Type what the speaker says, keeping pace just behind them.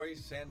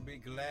rejoice and be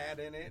glad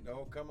in it.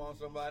 Oh, come on,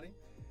 somebody.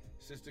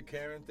 Sister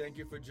Karen, thank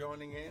you for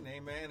joining in.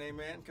 Amen,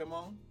 amen. Come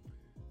on.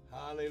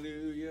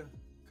 Hallelujah.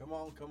 Come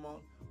on, come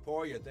on.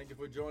 Poya, thank you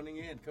for joining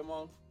in. Come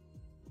on.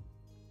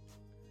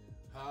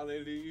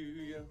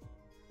 Hallelujah.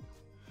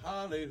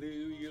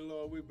 Hallelujah,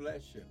 Lord, we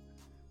bless you.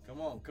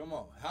 Come on, come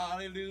on.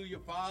 Hallelujah,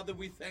 Father,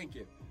 we thank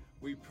you.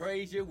 We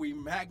praise you. We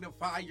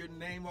magnify your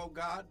name, oh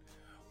God.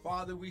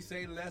 Father, we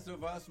say less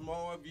of us,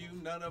 more of you,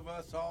 none of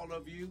us, all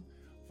of you.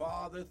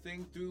 Father,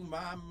 think through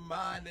my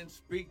mind and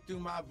speak through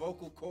my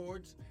vocal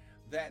cords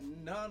that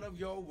none of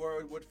your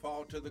word would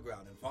fall to the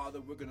ground. And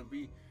Father, we're going to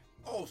be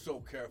oh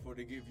so careful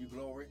to give you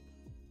glory,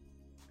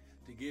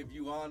 to give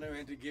you honor,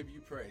 and to give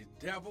you praise.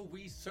 Devil,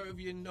 we serve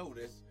you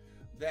notice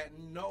that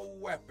no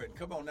weapon,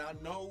 come on now,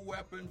 no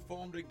weapon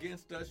formed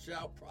against us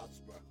shall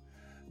prosper.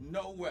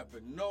 No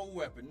weapon,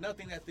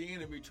 nothing that the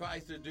enemy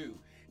tries to do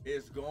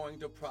is going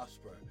to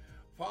prosper.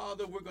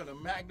 Father, we're going to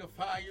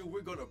magnify you.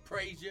 We're going to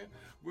praise you.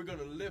 We're going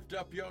to lift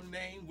up your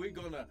name. We're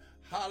going to,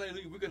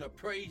 hallelujah, we're going to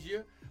praise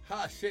you.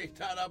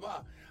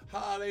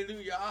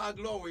 Hallelujah, our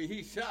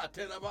glory.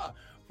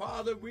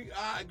 Father,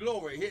 our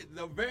glory.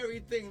 The very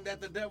thing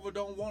that the devil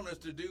don't want us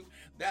to do,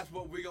 that's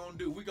what we're going to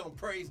do. We're going to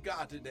praise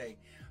God today.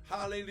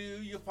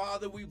 Hallelujah,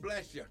 Father, we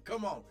bless you.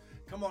 Come on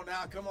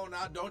now.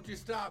 Don't you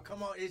stop.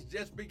 Come on, it's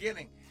just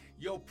beginning.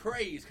 Your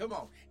praise, come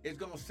on, is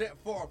going to set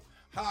forth,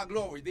 our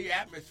glory, the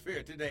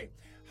atmosphere today.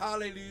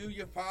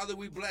 Hallelujah, Father,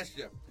 we bless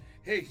you.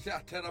 Hey,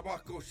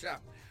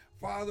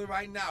 Father,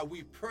 right now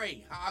we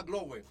pray, our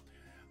glory,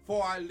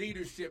 for our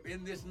leadership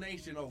in this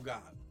nation, oh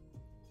God.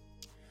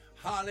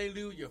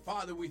 Hallelujah,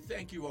 Father, we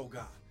thank you, oh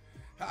God.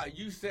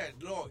 You said,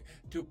 Lord,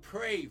 to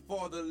pray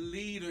for the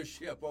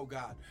leadership, oh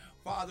God.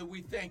 Father,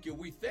 we thank you.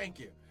 We thank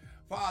you.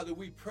 Father,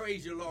 we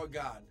praise you, Lord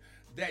God,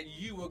 that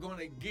you are going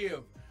to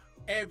give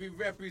every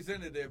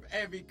representative,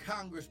 every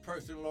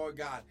congressperson, Lord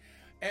God,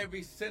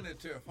 every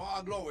senator, for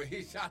our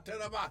glory,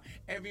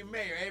 every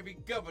mayor, every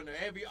governor,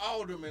 every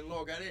alderman,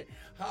 Lord God,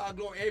 our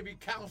glory, every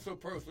council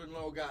person,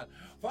 Lord God.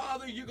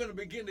 Father, you're going to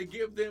begin to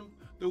give them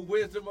the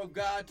wisdom of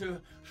God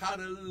to how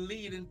to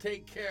lead and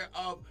take care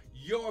of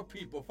your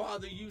people.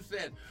 Father, you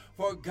said,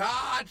 for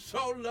God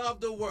so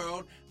loved the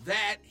world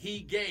that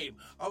he gave.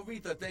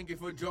 Aretha, thank you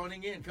for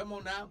joining in. Come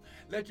on now.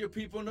 Let your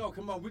people know.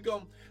 Come on. We're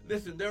going to,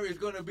 listen, there is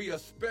going to be a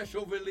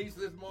special release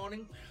this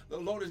morning. The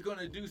Lord is going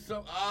to do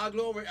some,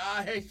 glory,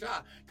 hey,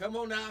 shot. Come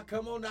on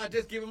now.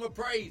 Just give him a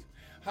praise.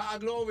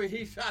 Glory,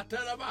 he shot.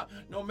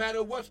 No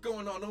matter what's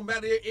going on, no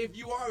matter if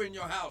you are in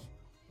your house.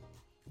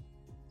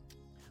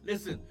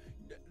 Listen,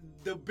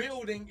 the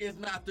building is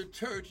not the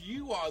church.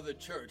 You are the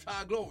church.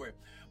 Glory.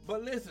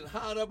 But listen,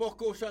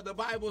 the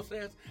Bible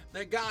says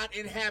that God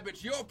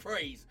inhabits your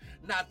praise,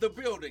 not the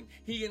building.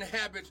 He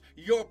inhabits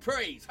your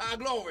praise.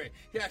 Glory.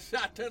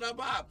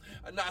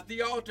 Not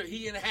the altar.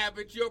 He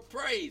inhabits your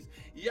praise.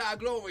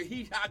 Glory.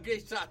 He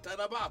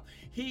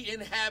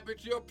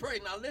inhabits your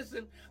praise. Now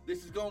listen,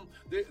 this is going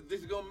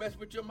to mess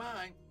with your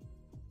mind.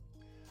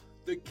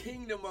 The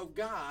kingdom of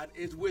God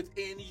is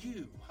within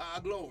you.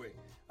 Glory.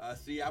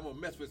 See, I'm going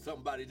to mess with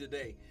somebody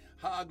today.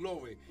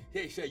 Glory.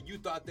 Hey, Shay, you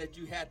thought that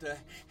you had to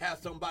have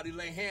somebody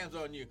lay hands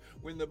on you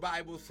when the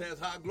Bible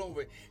says,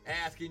 glory,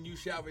 ask and you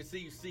shall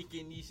receive, seek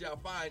and ye shall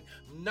find,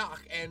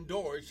 knock and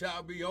doors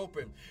shall be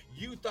open.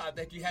 You thought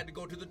that you had to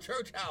go to the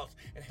church house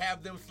and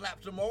have them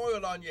slap some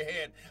oil on your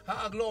head.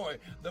 Glory.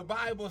 The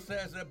Bible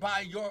says that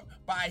by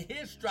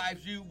his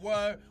stripes you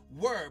were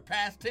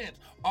past tense,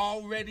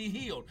 already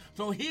healed.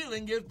 So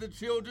healing is the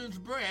children's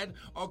bread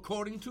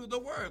according to the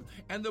word.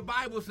 And the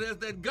Bible says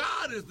that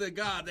God is the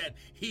God that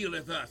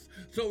healeth us.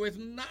 So it's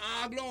not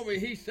our glory.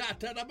 He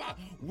shot about.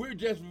 We're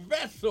just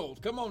vessels.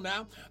 Come on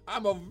now.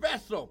 I'm a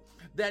vessel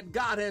that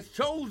God has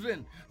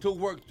chosen to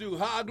work through.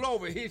 Our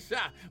glory. He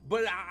shot.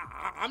 But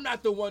I'm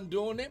not the one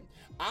doing it.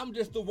 I'm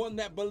just the one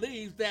that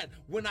believes that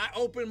when I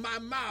open my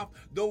mouth,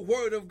 the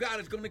word of God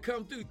is going to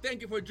come through.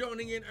 Thank you for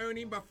joining in,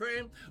 Ernie, my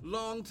friend.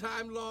 Long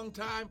time.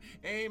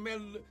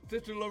 Amen.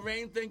 Sister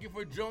Lorraine, thank you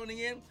for joining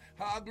in.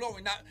 Our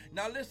glory.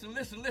 Now listen.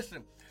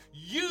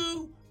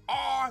 You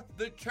are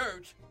the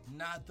church,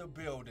 not the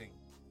building.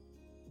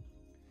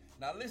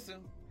 Now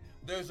listen,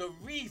 there's a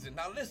reason.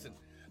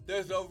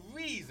 There's a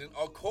reason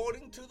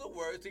according to the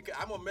words.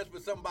 I'm going to mess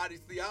with somebody's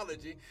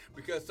theology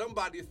because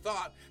somebody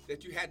thought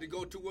that you had to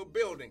go to a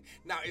building.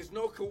 Now, it's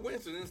no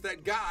coincidence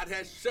that God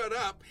has shut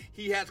up.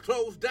 He has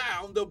closed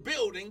down the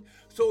building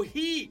so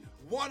he,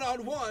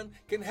 one-on-one,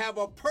 can have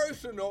a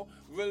personal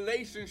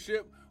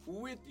relationship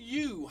with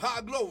you.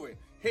 Glory.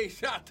 Hey,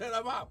 shout to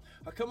them out.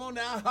 Come on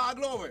now,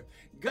 glory.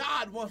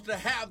 God wants to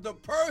have the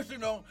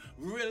personal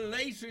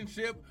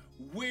relationship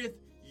with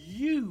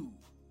you.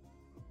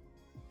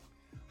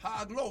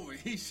 Glory.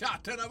 He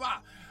shot to them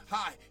out.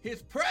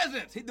 His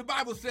presence, the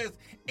Bible says,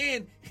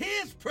 in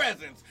his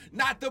presence,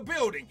 not the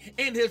building.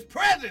 In his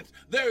presence,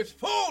 there is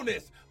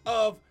fullness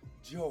of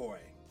joy.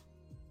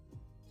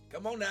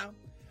 Come on now.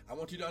 I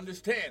want you to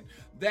understand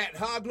that,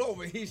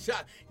 glory, he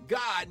shot.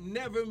 God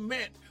never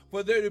meant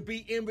for there to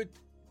be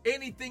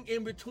anything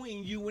in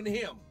between you and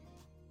him.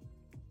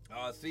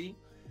 See?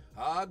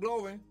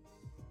 Glory.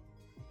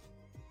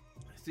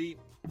 See,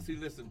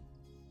 listen.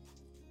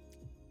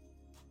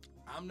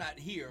 I'm not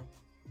here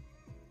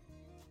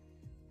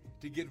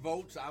to get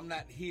votes. I'm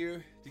not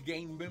here to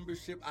gain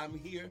membership. I'm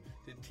here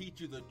to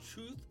teach you the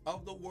truth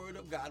of the Word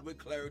of God with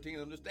clarity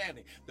and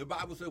understanding. The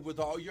Bible says, with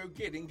all you're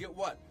getting, get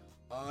what?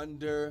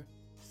 Understanding.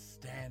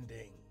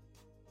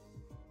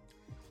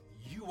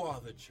 You are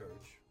the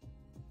church.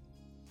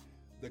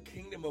 The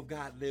kingdom of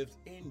God lives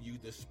in you.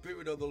 The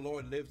Spirit of the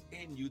Lord lives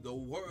in you. The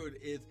Word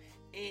is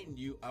in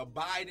you.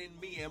 Abide in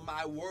me, and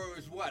my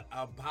words what?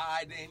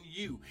 Abide in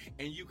you.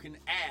 And you can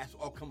ask.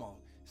 Oh, come on.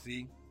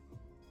 See?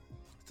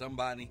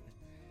 Somebody.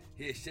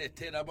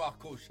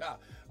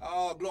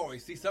 Oh, glory.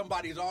 See,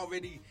 somebody's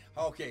already.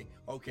 Okay.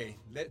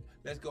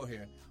 Let's go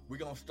here. We're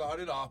going to start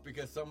it off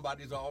because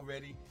somebody's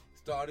already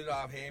started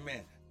off.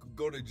 Amen.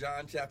 Go to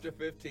John chapter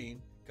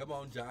 15. Come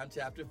on, John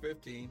chapter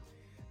 15.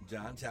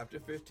 John chapter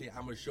 15.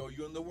 I'm going to show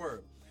you in the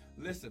Word.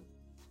 Listen.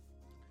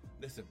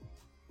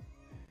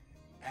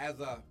 As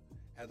a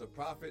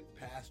prophet,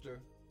 pastor,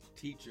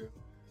 teacher,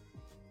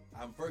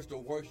 I'm first a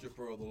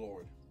worshiper of the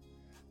Lord.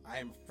 I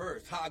am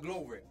first,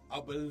 glory,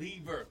 a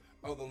believer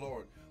of the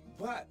Lord.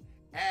 But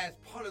as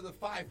part of the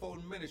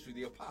fivefold ministry,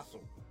 the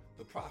apostle,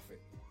 the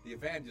prophet, the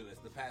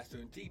evangelist, the pastor,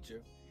 and teacher,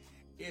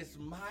 it's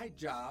my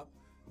job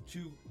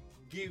to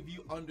give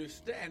you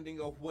understanding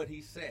of what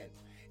he said.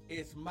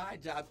 It's my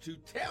job to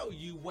tell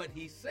you what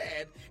he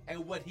said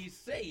and what he's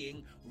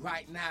saying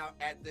right now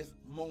at this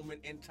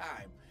moment in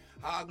time.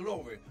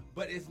 Glory.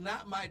 But it's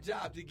not my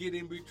job to get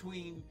in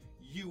between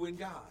you and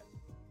God.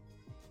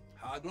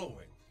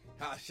 Glory.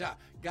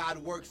 God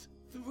works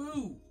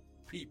through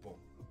people.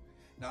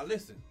 Now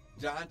listen,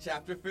 John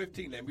chapter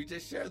 15. Let me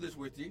just share this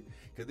with you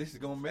because this is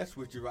going to mess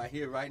with you right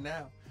here, right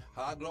now.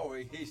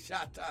 Glory.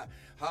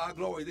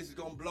 Glory. This is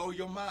going to blow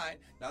your mind.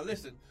 Now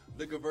listen,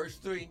 look at verse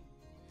 3.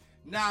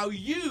 Now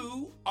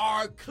you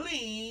are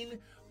clean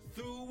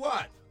through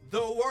what?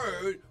 The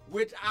word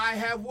which I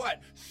have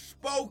what?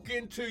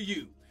 Spoken to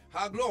you.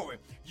 Glory.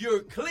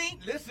 You're clean.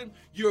 Listen,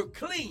 you're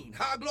clean.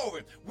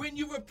 Glory. When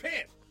you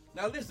repent.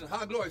 Now listen,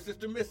 glory,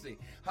 Sister Missy.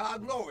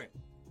 Glory.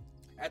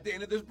 At the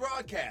end of this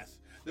broadcast,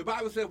 the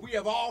Bible says we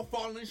have all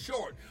fallen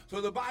short.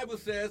 So the Bible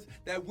says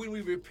that when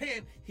we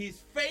repent,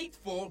 he's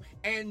faithful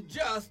and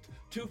just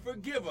to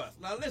forgive us.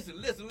 Now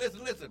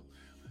listen.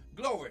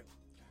 Glory.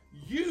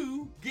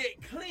 You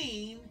get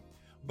clean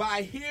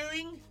by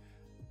hearing,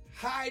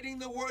 hiding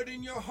the word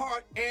in your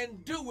heart,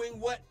 and doing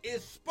what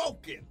is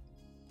spoken.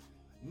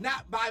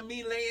 Not by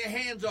me laying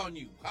hands on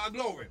you.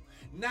 Glory.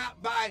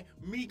 Not by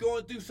me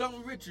going through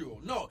some ritual.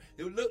 No.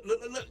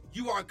 Look.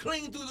 You are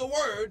clean through the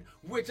word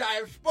which I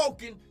have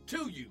spoken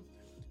to you.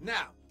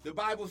 Now, the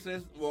Bible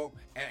says,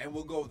 and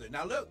we'll go there.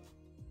 Now look.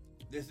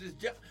 This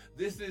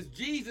is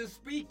Jesus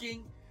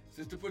speaking.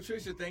 Sister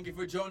Patricia, thank you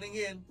for joining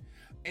in.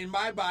 In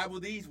my Bible,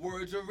 these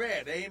words are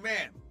read.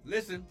 Amen.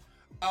 Listen.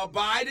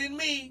 Abide in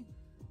me,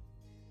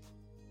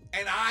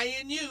 and I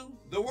in you.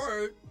 The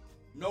word.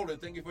 Nolan,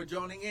 thank you for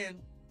joining in.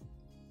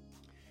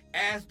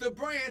 As the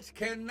branch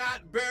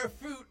cannot bear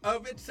fruit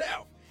of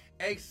itself,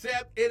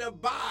 except it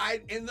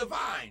abide in the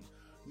vine,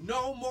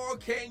 no more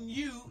can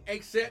you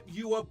except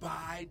you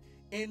abide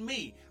in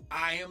me.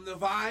 I am the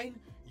vine,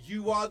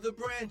 you are the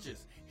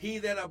branches. He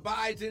that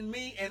abides in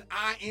me and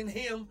I in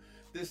him,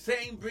 the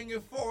same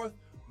bringeth forth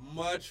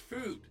much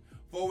fruit.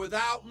 For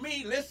without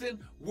me,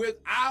 listen,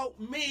 without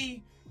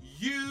me,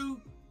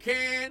 you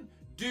can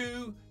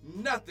do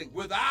nothing.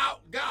 Without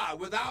God,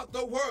 without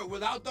the Word,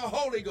 without the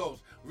Holy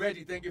Ghost.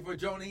 Reggie, thank you for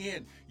joining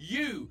in.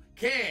 You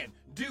can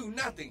do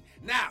nothing.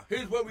 Now,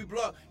 here's where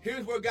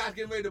God's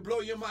getting ready to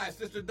blow your mind.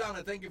 Sister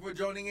Donna, thank you for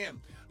joining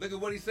in. Look at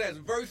what he says.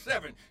 Verse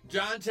 7.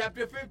 John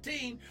chapter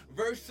 15,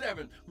 verse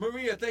 7.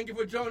 Maria, thank you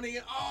for joining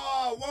in.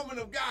 Oh, woman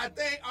of God,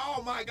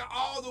 oh my God,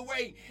 all the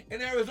way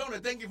in Arizona.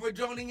 Thank you for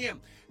joining in.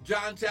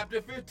 John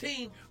chapter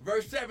 15,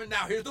 verse 7.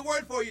 Now, here's the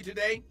word for you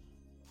today.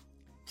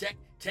 Check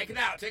it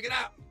out. Check it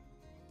out.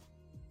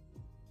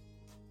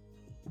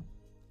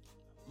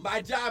 My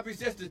job is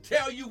just to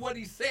tell you what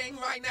he's saying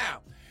right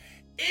now.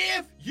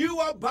 If you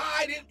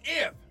abide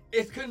in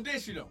it's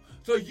conditional.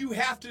 So you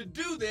have to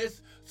do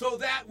this so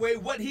that way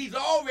what he's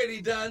already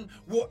done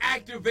will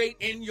activate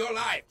in your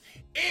life.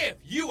 If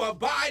you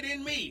abide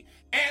in me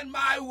and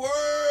my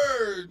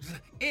words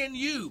in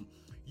you,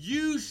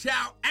 you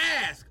shall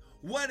ask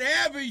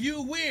whatever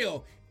you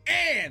will,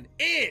 and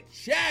it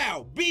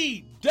shall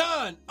be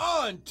done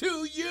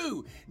unto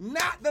you.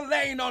 Not the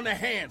laying on the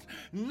hands,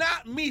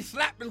 not me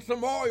slapping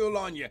some oil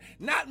on you,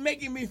 not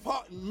making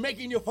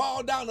you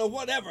fall down or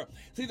whatever.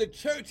 See, the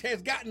church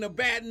has gotten a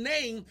bad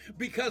name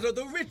because of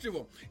the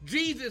ritual.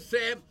 Jesus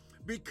said,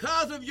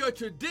 because of your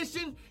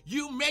tradition,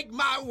 you make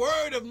my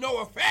word of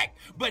no effect.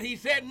 But he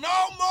said,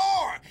 no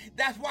more.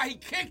 That's why he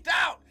kicked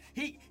out.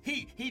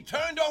 He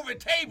turned over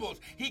tables.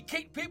 He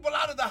kicked people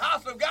out of the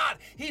house of God.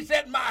 He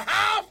said, my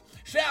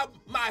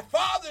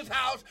Father's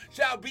house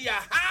shall be a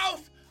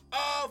house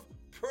of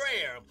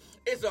prayer.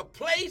 It's a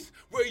place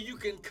where you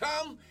can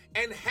come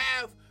and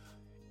have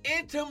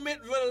intimate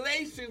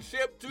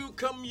relationship through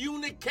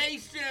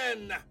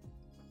communication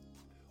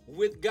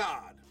with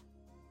God.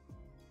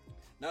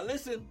 Now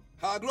listen,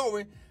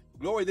 glory.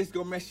 Glory, this is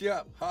going to mess you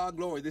up.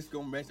 Glory, this is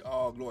going to mess,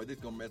 glory, this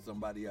is going to mess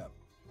somebody up.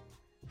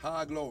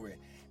 Glory.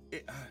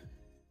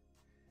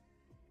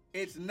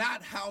 It's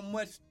not how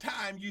much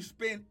time you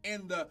spend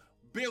in the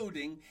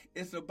building.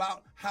 It's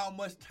about how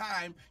much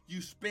time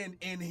you spend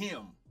in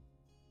him.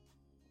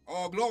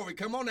 Oh, glory.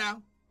 Come on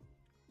now.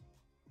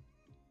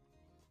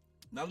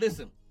 Now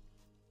listen.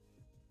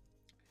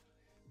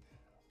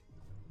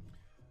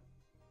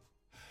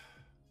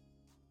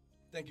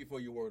 Thank you for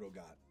your word, oh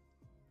God.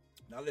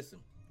 Now listen.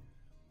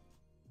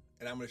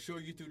 And I'm going to show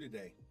you through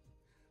today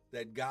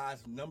that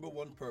God's number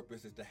one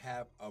purpose is to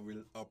have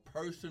a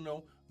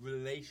personal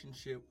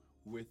relationship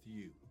with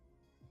you.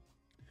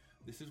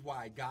 This is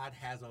why God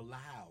has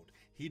allowed.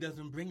 He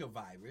doesn't bring a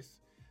virus.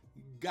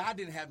 God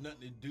didn't have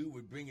nothing to do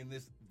with bringing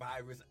this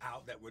virus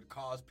out that would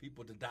cause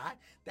people to die.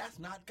 That's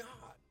not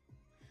God.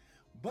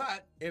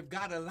 But if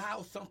God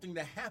allows something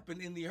to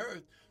happen in the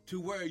earth to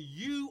where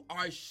you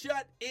are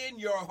shut in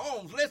your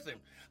homes, listen,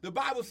 the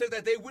Bible says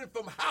that they went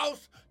from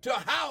house to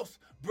house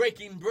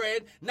breaking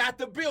bread, not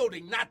the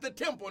building, not the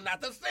temple,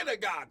 not the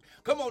synagogue.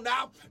 Come on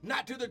now,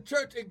 not to the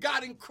church of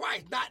God in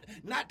Christ,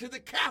 not to the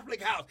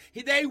Catholic house.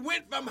 They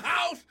went from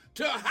house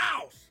to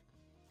house.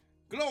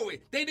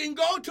 Glory. They didn't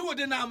go to a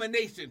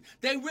denomination.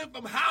 They went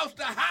from house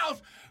to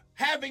house,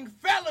 having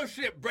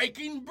fellowship,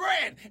 breaking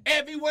bread,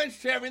 everyone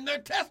sharing their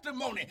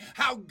testimony,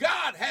 how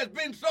God has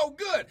been so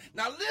good.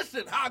 Now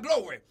listen,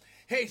 glory.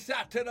 Hey,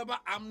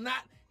 I'm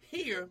not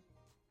here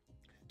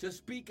to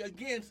speak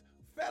against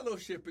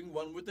fellowshipping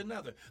one with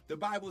another. The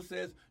Bible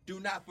says, do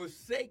not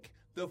forsake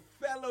the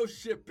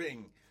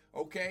fellowshipping,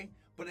 okay?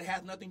 But it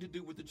has nothing to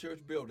do with the church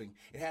building.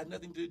 It has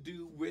nothing to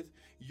do with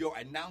your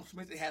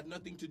announcements. It has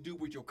nothing to do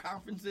with your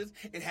conferences.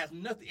 It has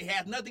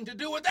nothing to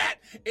do with that.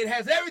 It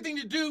has everything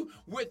to do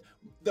with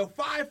the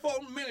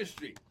fivefold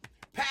ministry.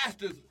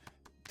 Pastors,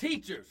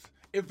 teachers,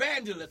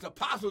 evangelists,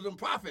 apostles, and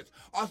prophets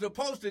are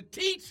supposed to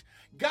teach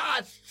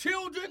God's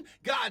children,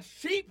 God's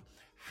sheep,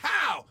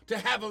 how to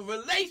have a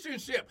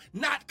relationship,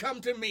 not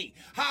come to me.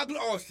 I'm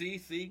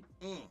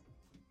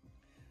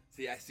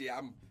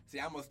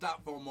gonna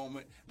stop for a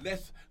moment.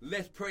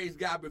 Let's praise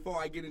God before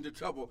I get into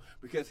trouble,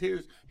 because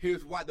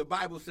here's why the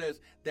Bible says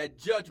that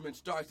judgment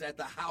starts at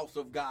the house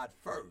of God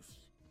first.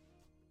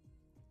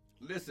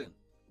 Listen,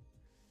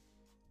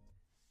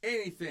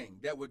 anything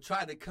that would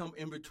try to come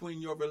in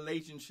between your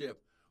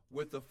relationship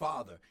with the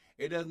Father,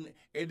 it has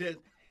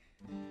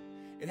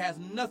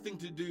nothing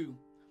to do.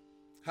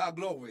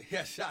 Glory.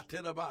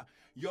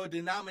 Your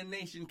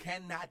denomination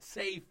cannot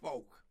save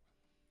folk.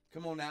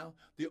 Come on now.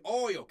 The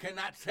oil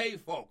cannot save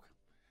folk.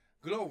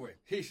 Glory.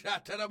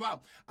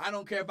 I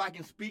don't care if I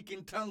can speak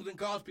in tongues and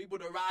cause people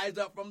to rise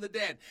up from the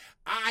dead.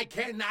 I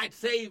cannot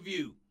save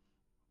you.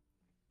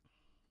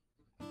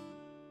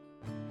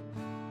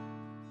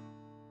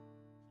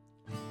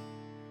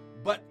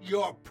 But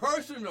your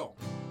personal.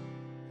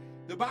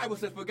 The Bible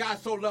says, for God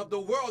so loved the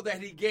world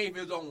that he gave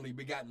his only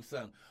begotten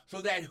Son,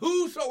 so that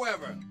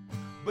whosoever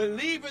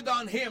believeth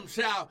on him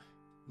shall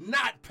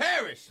not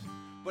perish,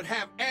 but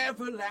have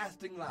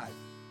everlasting life.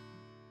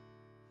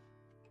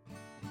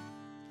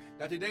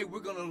 Now today we're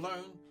going to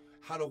learn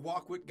how to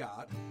walk with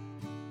God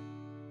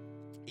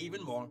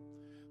even more.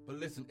 But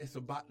listen, it's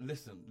about,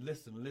 listen.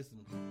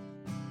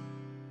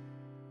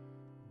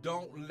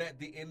 Don't let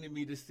the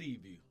enemy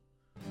deceive you.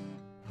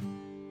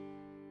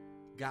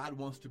 God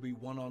wants to be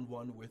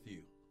one-on-one with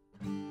you.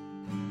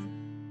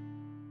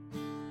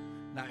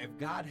 Now, if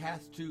God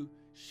has to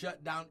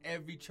shut down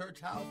every church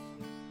house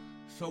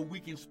so we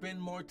can spend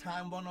more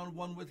time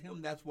one-on-one with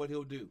him, that's what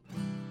he'll do.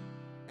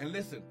 And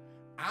listen,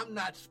 I'm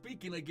not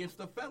speaking against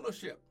the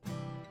fellowship,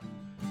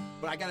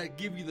 but I got to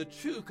give you the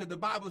truth, because the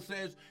Bible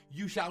says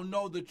you shall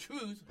know the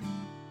truth,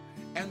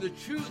 and the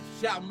truth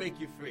shall make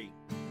you free.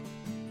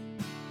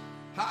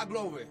 High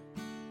glory.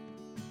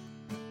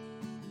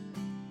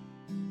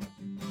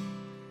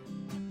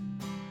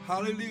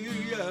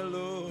 Hallelujah,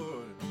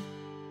 Lord.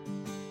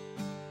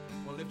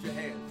 Well, lift your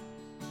hands.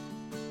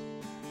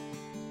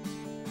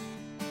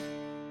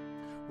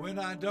 When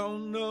I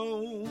don't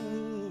know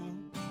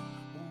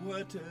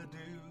what to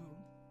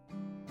do,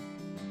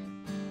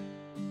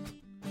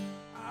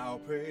 I'll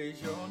praise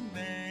your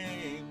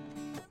name.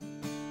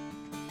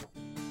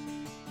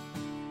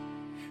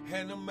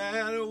 And no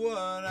matter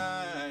what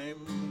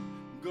I'm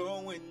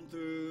going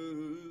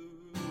through,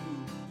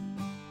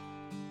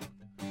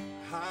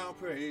 I'll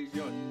praise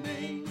your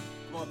name.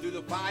 Come on, through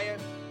the fire,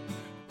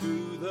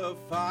 through the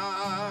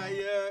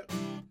fire,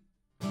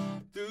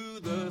 through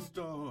the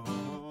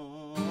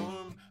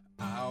storm,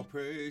 I'll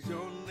praise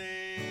your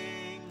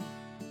name.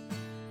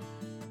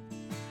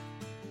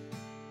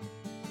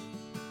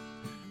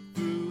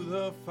 Through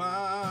the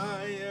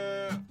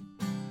fire,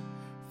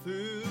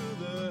 through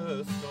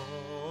the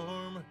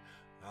storm,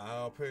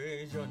 I'll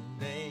praise your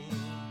name.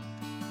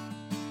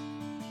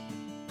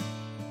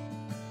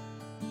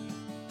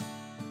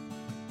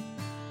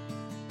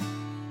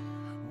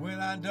 When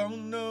I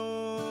don't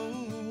know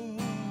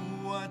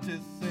what to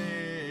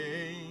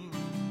say,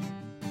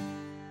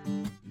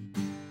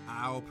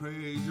 I'll I'll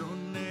praise your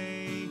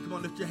name. Come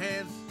on, lift your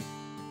hands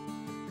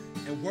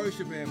and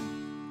worship him.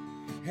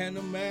 And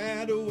no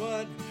matter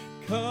what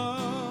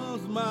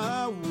comes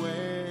my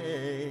way,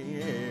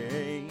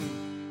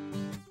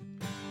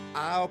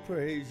 I'll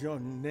praise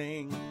your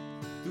name.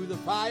 Through the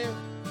fire,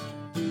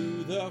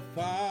 through the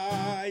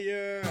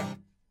fire,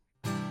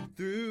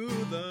 through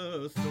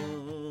the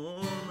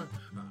storm,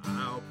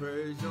 I'll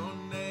praise your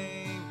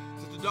name.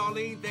 Sister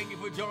Darlene, thank you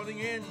for joining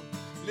in.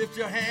 Lift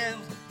your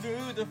hands.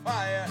 Through the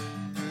fire,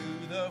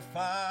 through the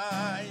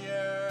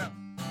fire,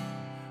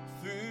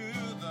 through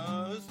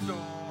the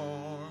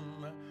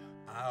storm,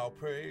 I'll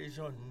praise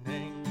your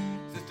name.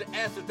 Sister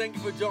Esther, thank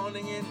you for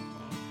joining in.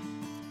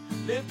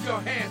 Lift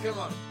your hands, come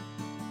on.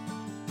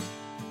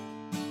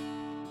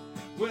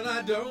 When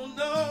I don't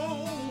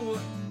know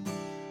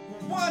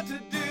what to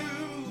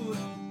do,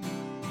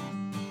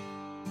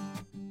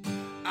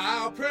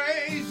 I'll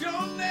praise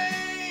your name.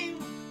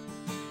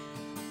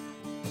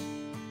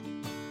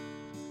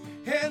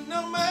 And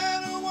no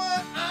matter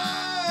what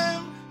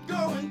I'm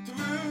going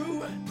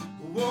through,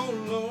 oh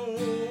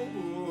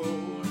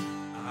Lord,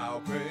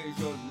 I'll praise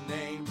your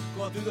name.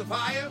 Going through the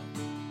fire,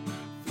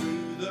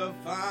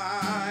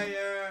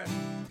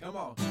 come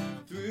on,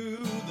 through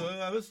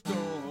the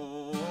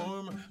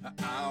storm,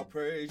 I'll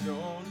praise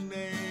your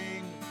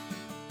name.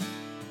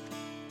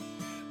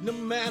 No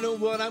matter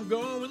what I'm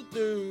going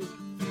through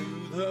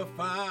the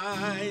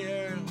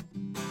fire,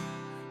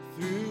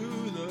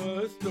 through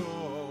the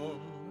storm,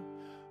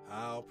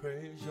 I'll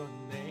praise your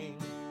name.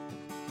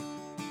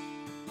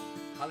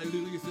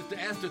 Hallelujah. Sister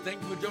Esther,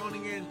 thank you for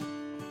joining in.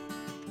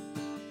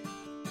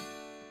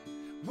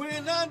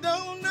 When I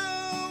don't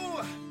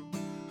know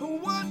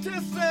what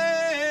to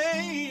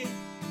say,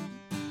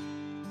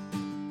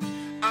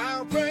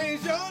 I'll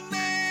praise your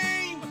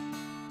name.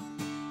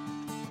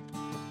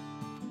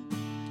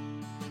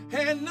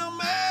 And no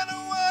matter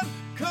what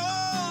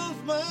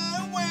comes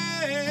my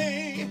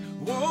way,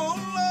 oh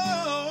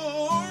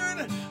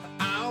Lord,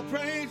 I'll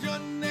praise your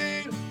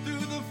name. Through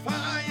the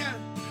fire,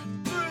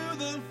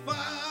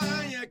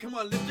 come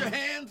on, lift your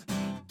hands.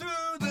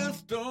 Through the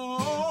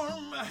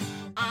storm,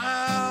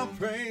 I'll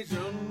praise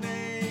your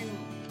name.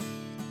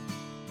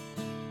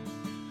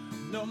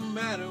 No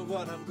matter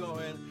what I'm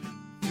going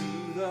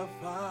through the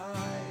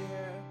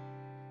fire,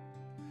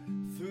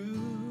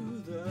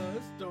 through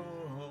the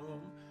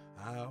storm,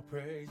 I'll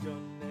praise your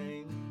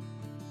name.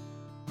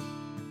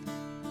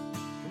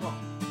 Come on.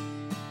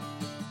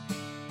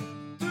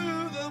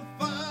 Through the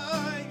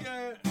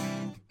fire,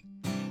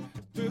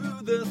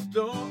 through the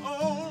storm,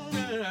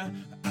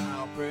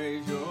 I'll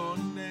praise your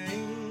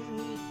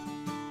name.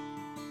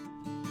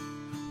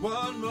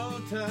 One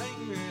more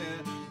time,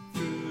 yeah.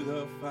 Through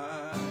the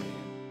fire,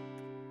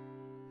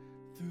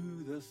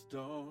 through the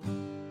storm,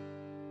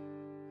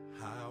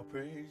 I'll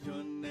praise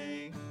your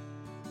name.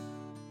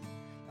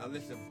 Now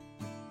listen,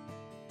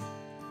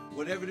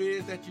 whatever it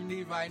is that you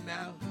need right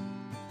now,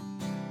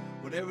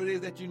 whatever it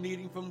is that you're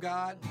needing from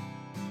God,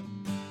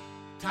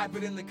 type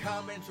it in the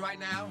comments right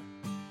now.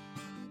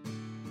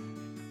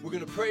 We're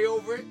going to pray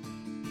over it,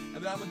 and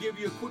then I'm going to give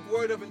you a quick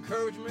word of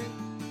encouragement.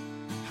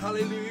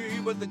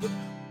 Hallelujah.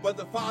 But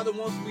the Father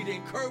wants me to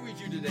encourage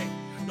you today.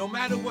 No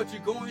matter what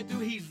you're going through,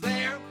 He's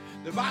there.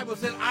 The Bible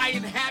says, I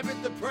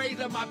inhabit the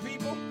praise of my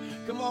people.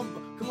 Come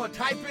on,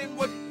 type in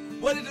what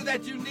is it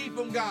that you need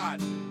from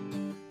God.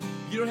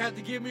 You don't have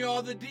to give me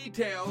all the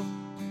details.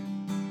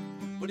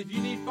 But if you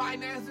need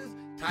finances,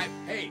 type,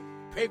 hey,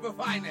 pray for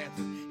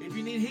finances. If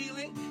you need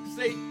healing,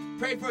 say,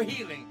 pray for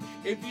healing.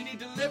 If you need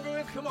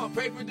deliverance, come on,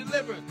 pray for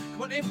deliverance.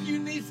 Come on, if you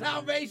need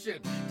salvation,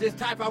 just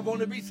type, I want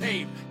to be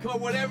saved. Come on,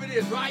 whatever it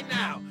is, right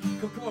now.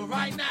 Come on,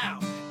 right now.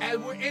 As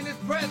we're in His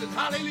presence,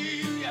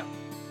 hallelujah.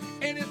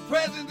 In His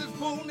presence is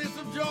fullness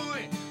of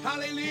joy.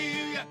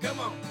 Hallelujah. Come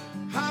on.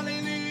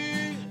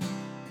 Hallelujah.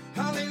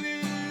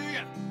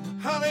 Hallelujah.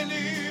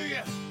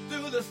 Hallelujah.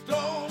 Through the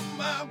storm,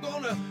 I'm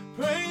going to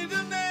praise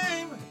the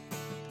name.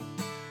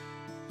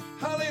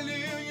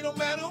 Hallelujah. No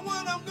matter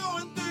what I'm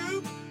going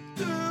through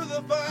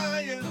the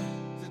fire.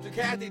 Sister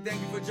Kathy, thank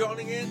you for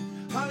joining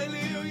in.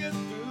 Hallelujah.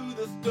 Through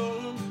the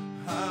storm,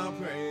 I'll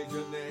praise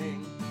your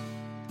name.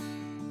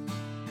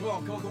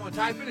 Come on.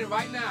 Type it in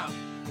right now.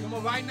 Come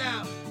on, right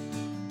now.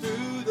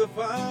 Through the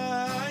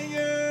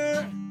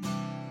fire.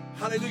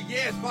 Hallelujah.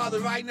 Yes, Father,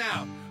 right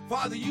now.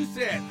 Father, you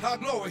said, how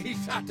glory, He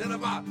shot to the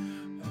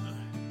bottom.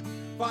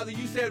 Father,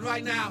 you said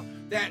right now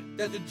that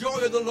the joy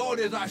of the Lord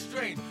is our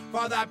strength.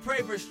 Father, I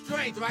pray for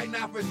strength right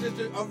now for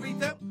Sister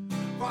Aretha.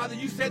 Father,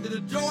 you said that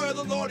the joy of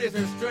the Lord is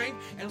her strength.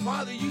 And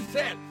Father, you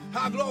said,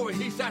 how glory,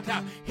 He shot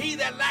out. He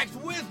that lacks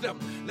wisdom,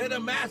 let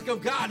him ask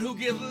of God who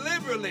gives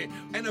liberally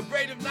and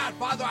upbraideth not.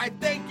 Father, I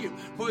thank you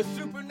for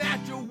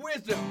supernatural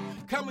wisdom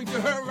coming to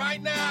her right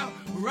now,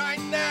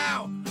 right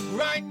now,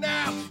 right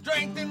now.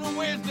 Strength and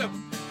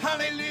wisdom.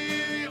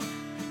 Hallelujah,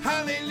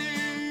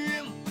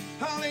 hallelujah,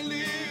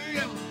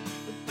 hallelujah.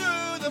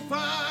 Through the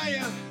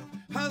fire,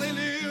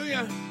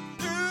 hallelujah,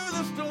 through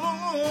the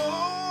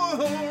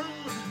storm,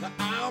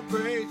 I'll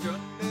praise your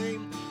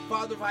name.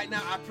 Father, right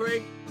now I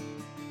pray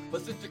for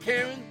Sister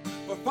Karen,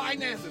 for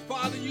finances.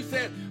 Father, you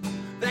said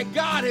that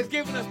God has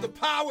given us the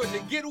power to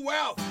get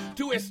wealth,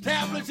 to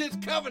establish his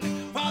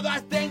covenant. Father, I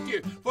thank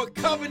you for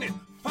covenant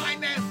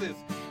finances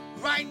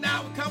right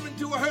now coming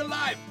to her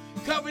life.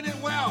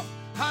 Covenant wealth.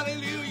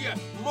 Hallelujah.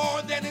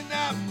 More than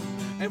enough.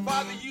 And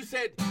Father, you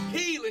said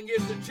healing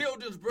is the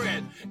children's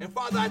bread. And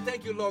Father, I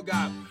thank you, Lord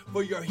God,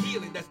 for your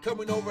healing that's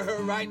coming over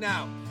her right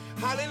now.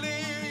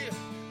 Hallelujah.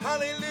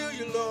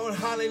 Hallelujah, Lord.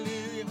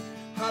 Hallelujah.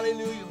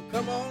 Hallelujah.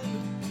 Come on.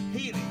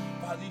 Healing.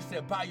 Father, you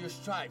said by your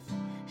stripes,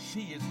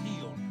 she is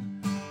healed.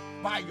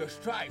 By your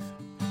stripes,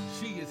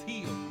 she is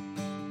healed.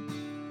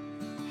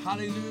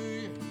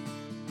 Hallelujah.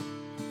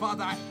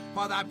 Father,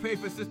 I pray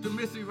for Sister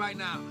Missy right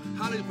now.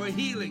 Hallelujah. For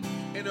healing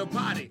in her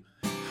body.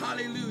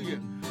 Hallelujah.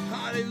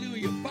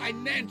 Hallelujah.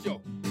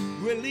 Financial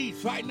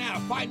release right now.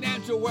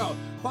 Financial wealth.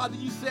 Father,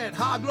 you said,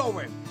 high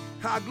glory.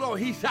 High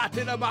glory. He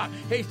shouted about.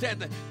 He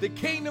said the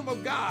kingdom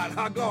of God.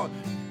 High glory.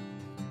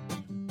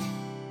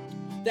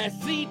 That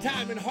seed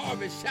time and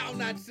harvest shall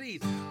not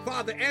cease.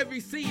 Father, every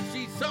seed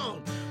she's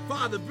sown,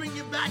 Father, bring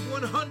it back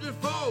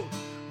 100-fold.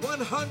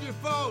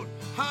 100-fold.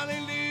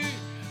 Hallelujah.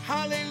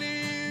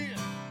 Hallelujah.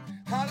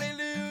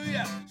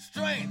 Hallelujah.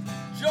 Strength,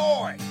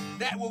 joy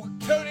that will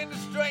turn into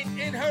strength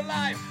in her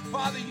life.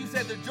 Father, you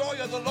said the joy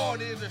of the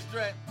Lord is her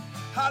strength.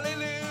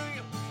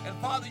 Hallelujah. And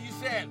Father, you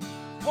said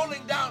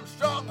pulling down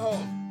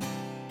strongholds,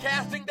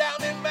 casting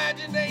down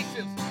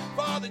imaginations.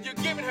 Father, you're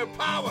giving her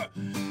power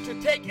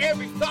to take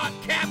every thought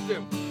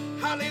captive.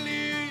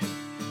 Hallelujah.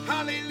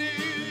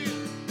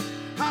 Hallelujah.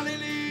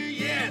 Hallelujah.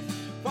 Yes.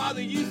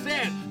 Father, you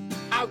said,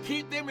 I'll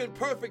keep them in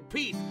perfect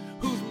peace,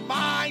 whose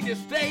mind is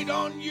stayed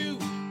on you.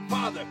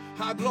 Father,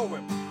 high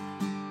glory.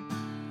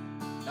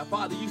 Now,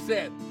 Father, you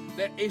said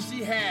that if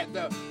she had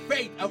the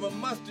faith of a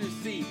mustard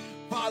seed,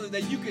 Father,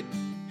 that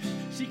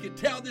she could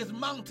tell this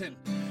mountain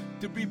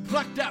to be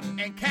plucked up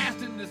and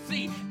cast in the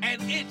sea,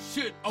 and it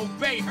should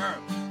obey her.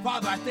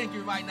 Father, I thank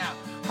you right now.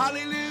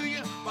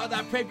 Hallelujah. Father,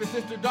 I pray for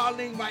Sister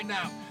Darlene right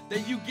now,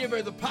 that you give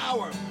her the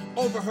power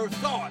over her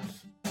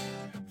thoughts.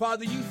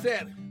 Father, you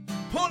said,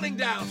 pulling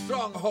down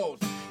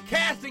strongholds,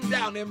 casting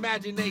down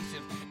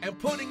imaginations, and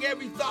putting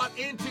every thought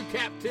into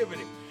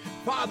captivity.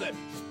 Father,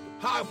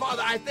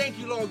 I thank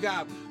you, Lord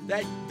God,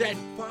 that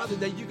Father,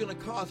 that you're going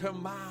to cause her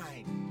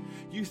mind.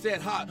 You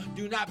said,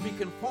 do not be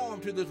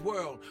conformed to this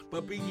world,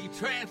 but be ye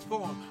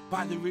transformed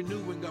by the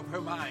renewing of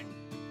her mind.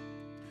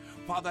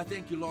 Father, I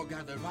thank you, Lord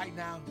God, that right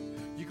now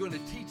you're going to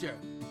teach her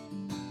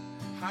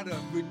how to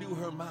renew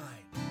her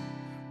mind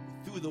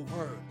through the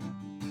word.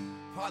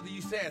 Father,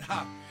 you said,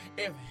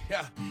 if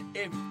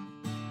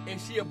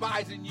she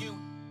abides in you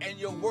and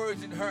your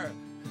words in her,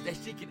 that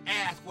she can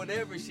ask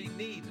whatever she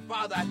needs.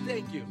 Father, I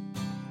thank you.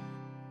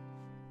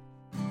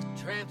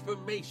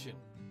 Transformation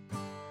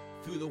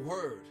through the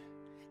word,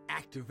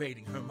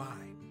 activating her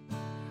mind.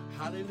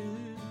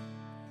 Hallelujah.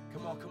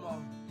 Come on, come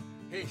on.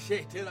 Hey,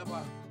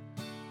 Shetelaba.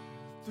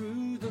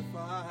 Through the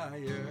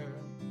fire,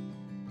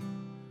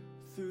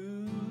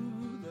 through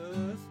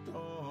the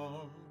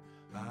storm,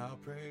 I'll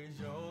praise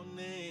your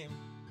name.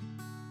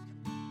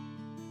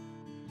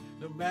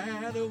 No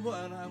matter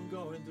what I'm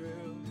going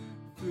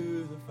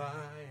through the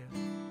fire,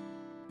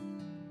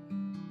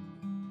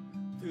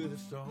 through the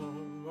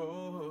storm,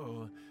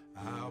 oh,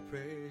 I'll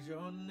praise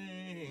your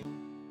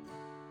name.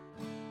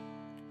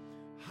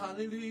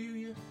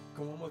 Hallelujah.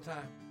 Come on, one more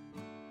time.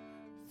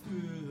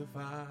 Through the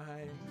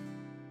fire,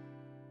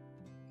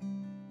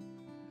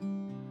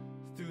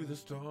 through the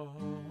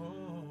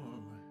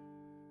storm,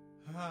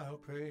 I'll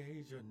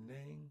praise your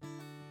name.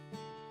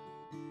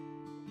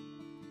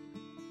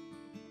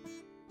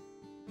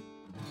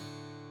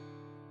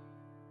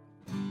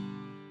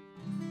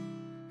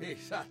 Hey,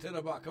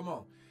 Shataraba, come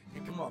on.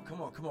 Hey,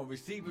 come on.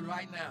 Receive it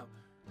right now.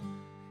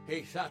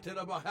 Hey,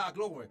 Shataraba, how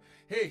glory.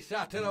 Hey,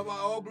 Shataraba,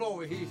 all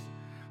glory. He's,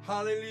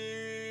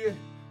 hallelujah.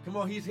 Come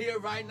on, he's here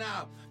right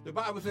now. The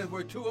Bible says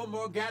where two or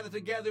more gather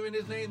together in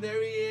his name,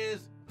 there he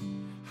is.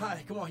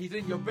 Hi, come on, he's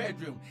in your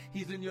bedroom.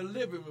 He's in your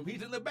living room.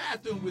 He's in the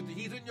bathroom with you.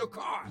 He's in your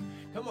car.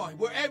 Come on,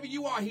 wherever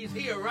you are, he's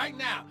here right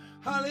now.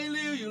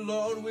 Hallelujah,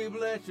 Lord, we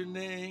bless your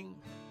name.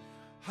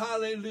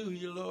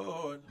 Hallelujah,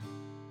 Lord.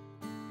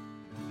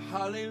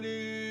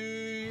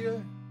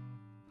 Hallelujah.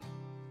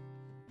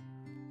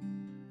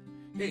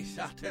 Hey,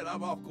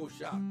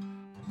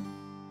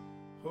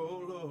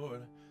 oh,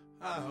 Lord,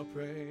 I'll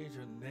praise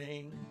your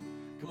name.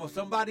 Come on,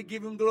 somebody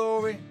give him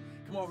glory.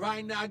 Come on,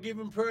 right now, give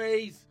him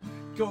praise.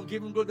 Come on,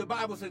 give him glory. The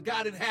Bible says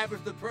God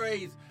inhabits the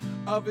praise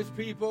of his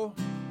people.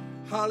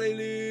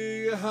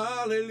 Hallelujah,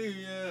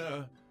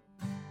 hallelujah.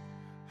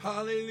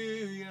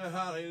 Hallelujah,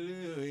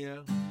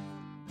 hallelujah.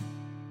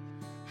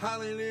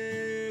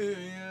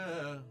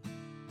 Hallelujah.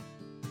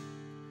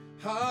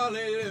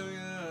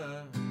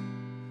 Hallelujah.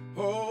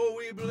 Oh,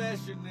 we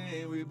bless your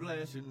name, we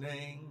bless your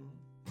name.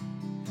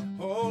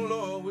 Oh,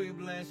 Lord, we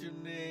bless your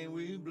name,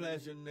 we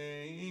bless your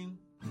name.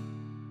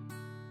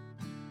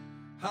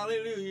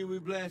 Hallelujah, we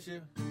bless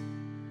you.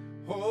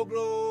 Oh,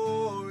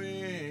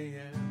 glory.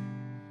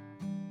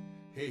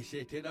 Hey,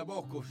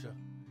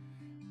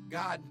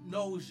 God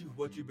knows you,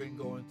 what you've been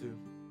going through.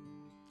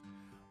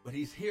 But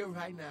he's here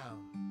right now.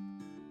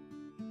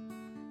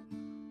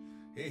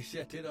 He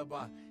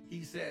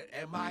said,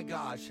 and my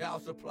God shall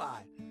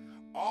supply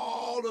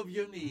all of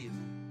your needs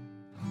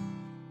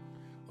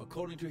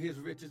according to his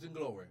riches and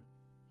glory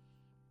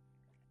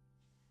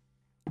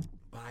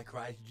by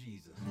Christ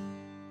Jesus.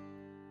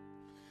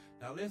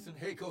 Now listen,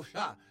 hey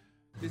Kosha,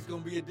 this is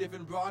going to be a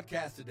different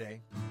broadcast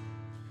today.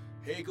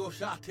 Hey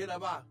Kosha,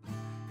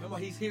 come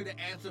on, he's here to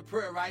answer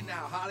prayer right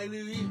now.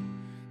 Hallelujah.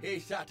 Hey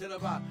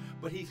Shatilaba.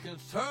 But he's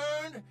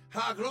concerned,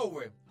 how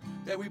glory,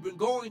 that we've been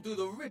going through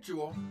the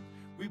ritual,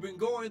 we've been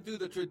going through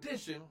the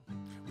tradition,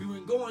 we've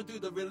been going through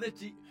the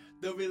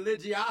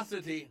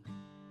religiosity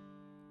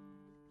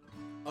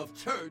of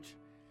church,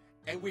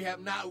 and we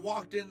have not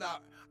walked in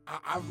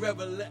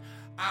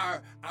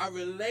our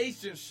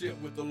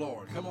relationship with the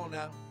Lord. Come on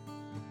now.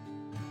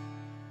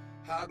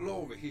 How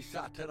glory. He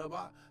shot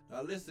Telaba.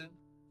 Now listen.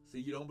 See,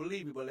 you don't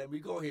believe me, but let me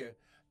go here.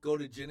 Go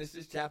to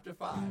Genesis chapter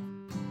 5.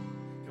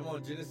 Come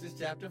on, Genesis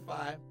chapter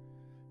 5.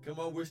 Come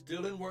on, we're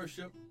still in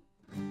worship.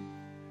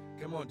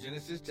 Come on,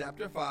 Genesis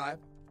chapter 5.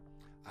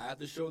 I have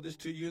to show this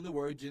to you in the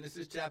Word.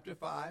 Genesis chapter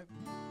 5.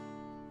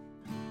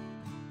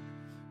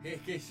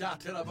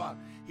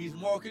 He's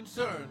more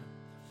concerned,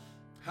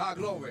 how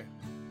glory,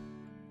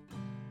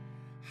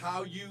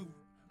 how you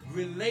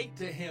relate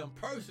to him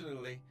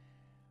personally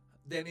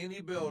than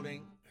any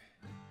building,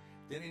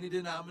 than any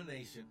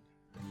denomination.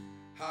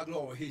 How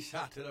glory, he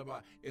shot it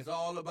about. It's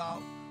all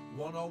about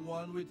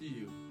one-on-one with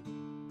you.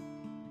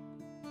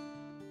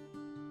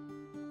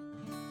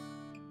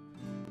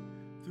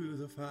 Through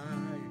the fire.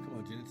 Come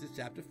on, Genesis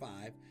chapter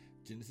 5.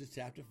 Genesis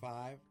chapter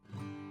 5.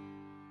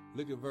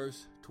 Look at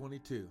verse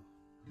 22.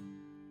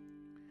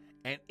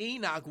 And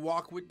Enoch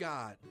walked with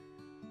God.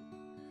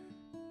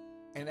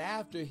 And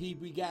after he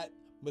begat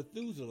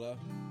Methuselah,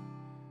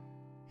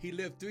 he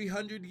lived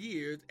 300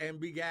 years and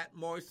begat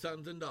more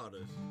sons and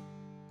daughters.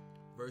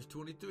 Verse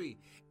 23.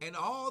 And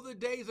all the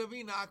days of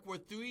Enoch were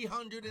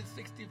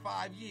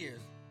 365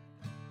 years.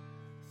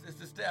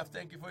 Sister Steph,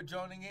 thank you for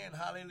joining in.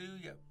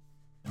 Hallelujah.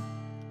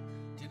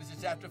 Genesis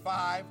chapter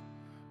 5,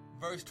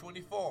 verse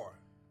 24.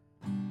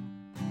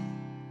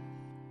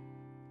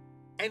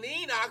 And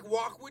Enoch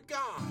walked with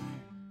God,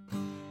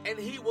 and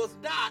he was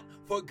not,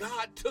 for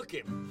God took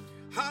him.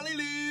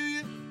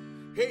 Hallelujah.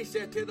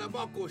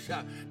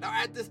 Now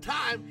at this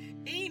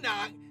time,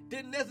 Enoch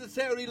didn't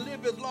necessarily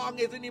live as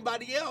long as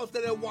anybody else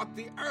that had walked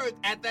the earth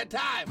at that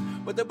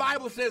time. But the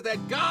Bible says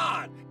that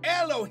God,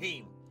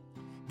 Elohim,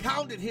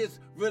 counted his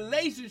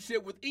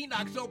relationship with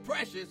Enoch so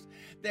precious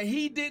that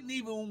he didn't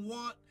even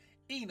want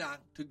Enoch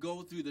to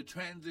go through the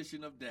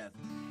transition of death.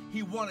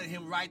 He wanted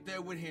him right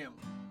there with him.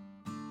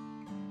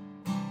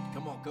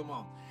 Come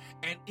on.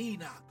 And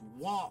Enoch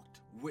walked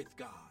with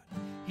God.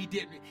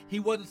 He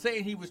wasn't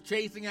saying he was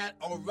chasing at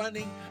or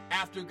running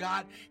after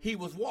God. He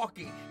was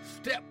walking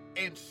step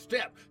in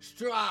step,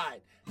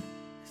 stride.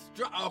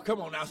 Oh,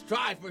 come on now,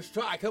 stride for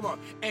stride. Come on.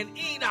 And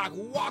Enoch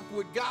walked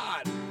with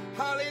God.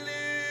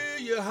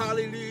 Hallelujah,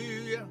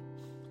 hallelujah.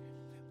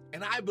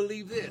 And I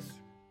believe this,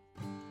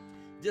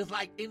 just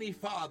like any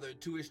father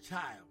to his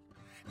child,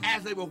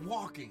 as they were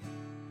walking,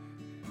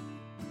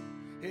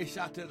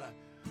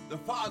 the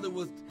father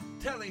was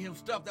telling him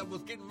stuff that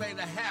was getting ready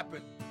to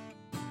happen.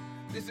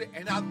 Listen,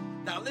 and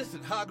now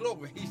listen, ha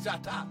glory, he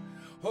shata.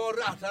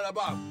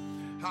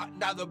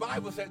 Now the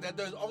Bible says that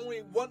there's only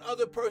one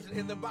other person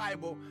in the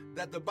Bible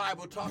that the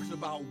Bible talks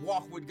about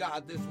walk with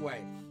God this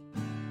way.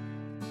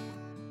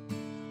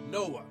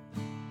 Noah.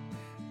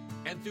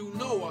 And through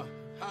Noah,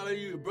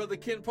 hallelujah, Brother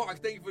Ken Parks,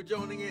 thank you for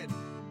joining in.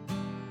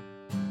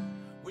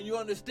 When you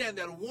understand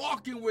that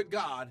walking with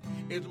God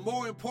is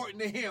more important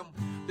to him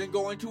than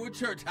going to a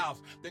church house,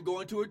 than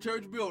going to a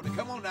church building.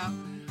 Come on now.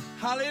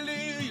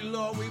 Hallelujah,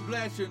 Lord, we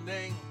bless your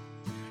name.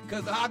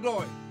 Because our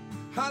glory.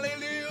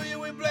 Hallelujah,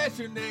 we bless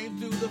your name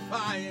through the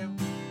fire.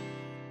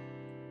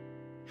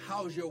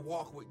 How's your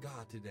walk with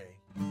God today?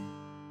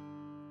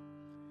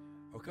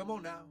 Oh, come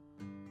on now.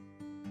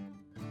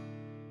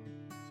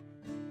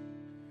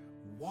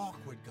 Walk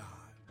with God.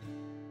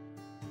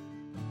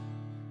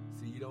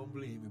 See, you don't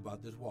believe me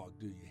about this walk,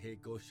 do you? Hey,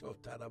 go show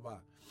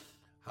taraba.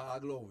 Ha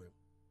glory.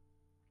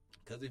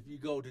 Because if you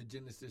go to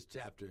Genesis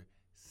chapter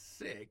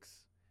 6,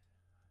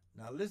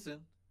 now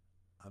listen,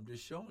 I'm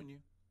just showing you.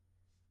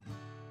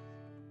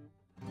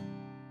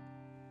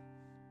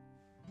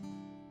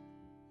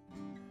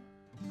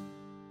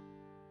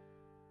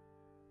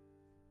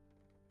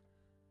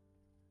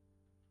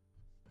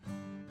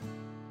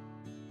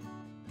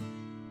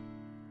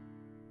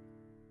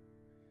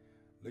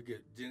 Look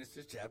at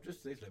Genesis chapter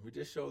 6. Let me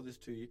just show this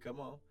to you. Come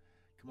on,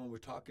 we're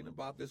talking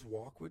about this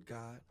walk with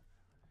God.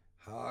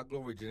 Ha,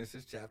 glory,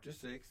 Genesis chapter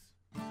 6.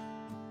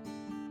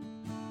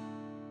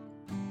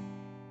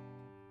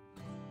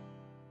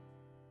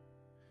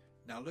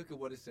 Now look at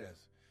what it says.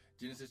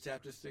 Genesis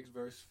chapter 6,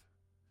 verse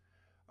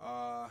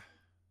 5.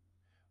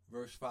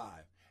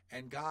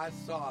 And God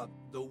saw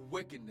the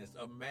wickedness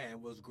of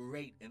man was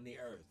great in the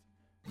earth,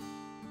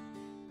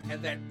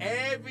 and that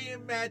every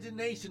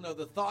imagination of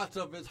the thoughts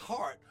of his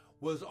heart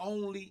was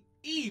only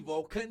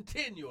evil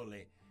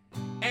continually.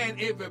 And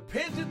it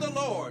repented the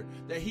Lord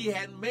that he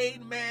had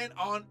made man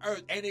on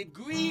earth, and it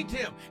grieved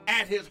him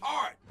at his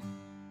heart.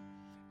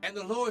 And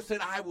the Lord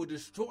said, I will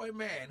destroy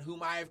man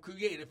whom I have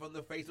created from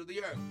the face of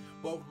the earth,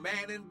 both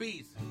man and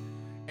beast,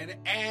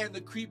 and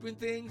the creeping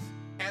things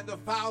and the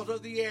fowls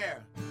of the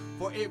air,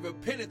 for it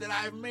repented that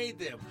I have made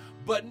them.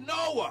 But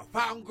Noah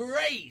found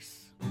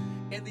grace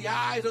in the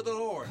eyes of the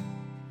Lord.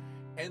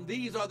 And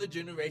these are the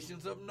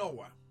generations of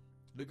Noah.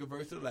 Look at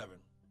verse 11.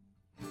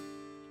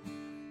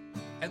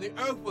 And the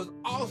earth was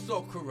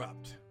also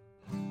corrupt.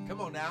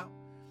 Come on now.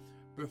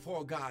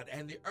 Before God.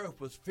 And the earth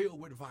was filled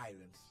with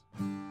violence.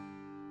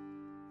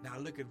 Now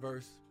look at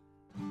verse.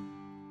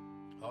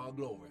 Oh,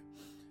 glory.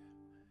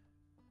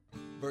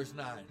 Verse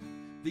 9.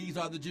 These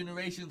are the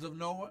generations of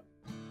Noah.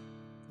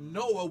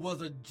 Noah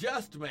was a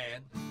just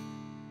man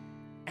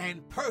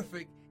and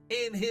perfect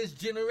in his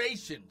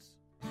generations.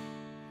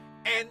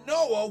 And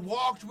Noah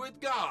walked with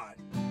God.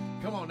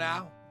 Come on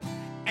now.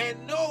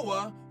 And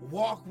Noah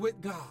walked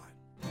with God.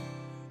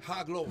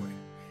 High glory.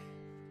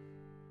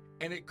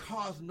 And it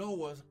caused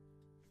Noah's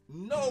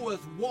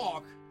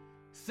walk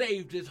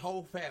saved his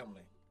whole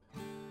family.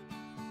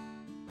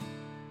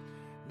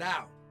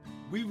 Now,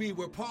 we read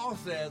where Paul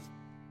says,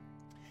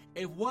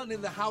 if one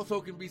in the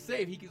household can be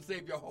saved, he can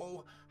save your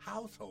whole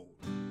household.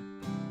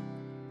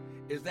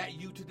 Is that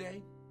you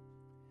today?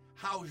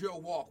 How's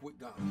your walk with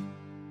God?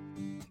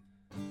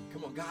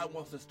 Come on, God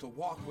wants us to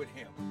walk with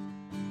him.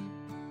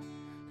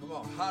 Come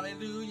on,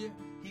 hallelujah.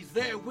 He's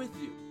there with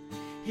you.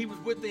 He was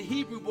with the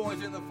Hebrew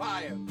boys in the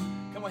fire.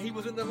 Come on, he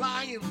was in the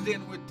lion's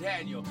den with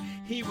Daniel.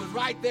 He was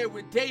right there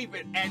with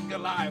David and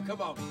Goliath.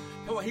 Come on,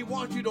 he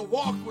wants you to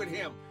walk with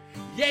him.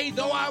 Yea,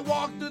 though I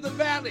walk through the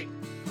valley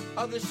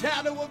of the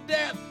shadow of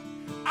death,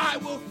 I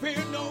will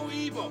fear no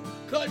evil,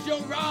 because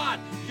your rod,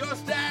 your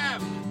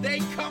staff, they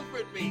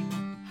comfort me.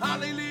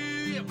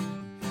 Hallelujah.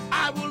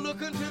 I will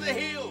look unto the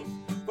hills,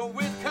 from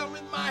whence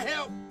cometh my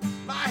help.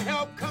 My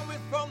help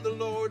cometh from the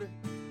Lord.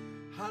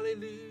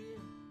 Hallelujah.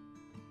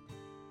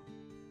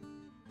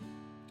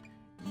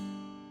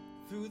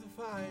 Through the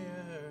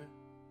fire,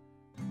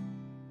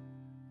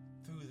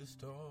 through the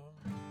storm,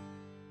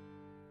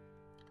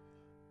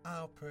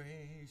 I'll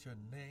praise your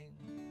name.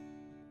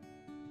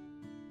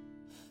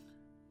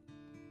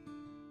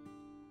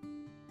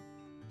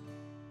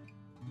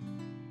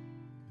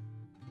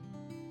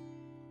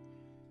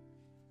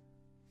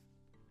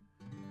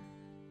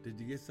 Did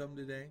you get something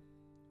today?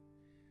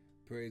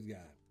 Praise God.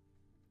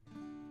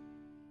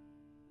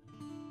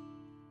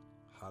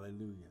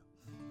 Hallelujah.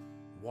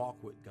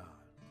 Walk with God.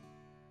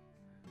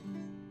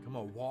 Come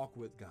on, walk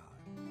with God.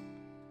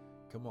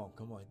 Come on.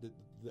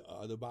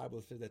 The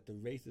Bible says that the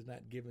race is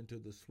not given to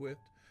the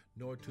swift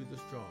nor to the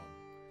strong,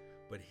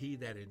 but he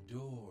that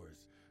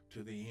endures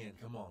to the end.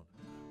 Come on,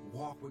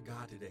 walk with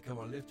God today. Come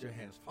on, lift your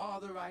hands.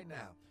 Father, right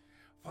now.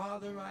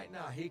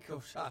 He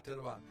kosha to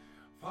the bottom.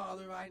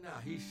 Father, right now,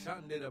 he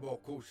shanded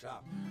about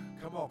kosha.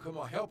 Come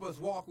on. Help us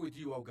walk with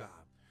you, oh God.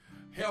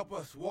 Help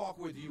us walk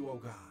with you, oh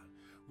God.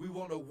 We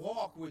want to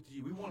walk with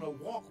you. We want to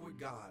walk with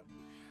God.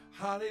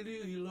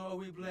 Hallelujah, Lord,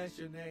 we bless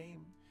your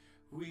name.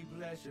 We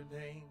bless your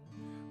name.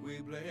 We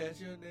bless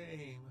your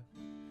name.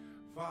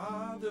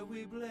 Father,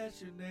 we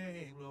bless your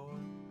name,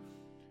 Lord.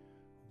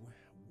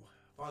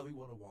 Father, we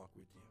want to walk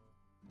with you.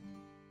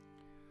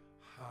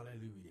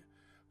 Hallelujah.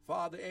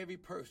 Father, every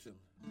person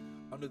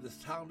under the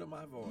sound of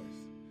my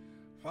voice,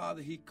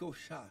 Father, he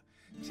kosha,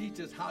 teach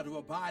us how to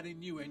abide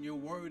in you and your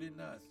word in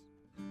us.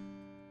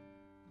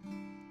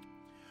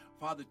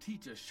 Father,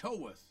 teach us,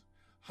 show us.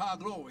 Ha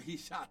glory, he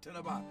shot to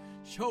the bottom.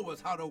 Show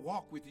us how to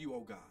walk with you,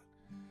 oh God.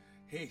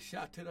 He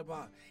shot to the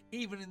bottom.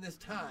 Even in this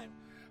time,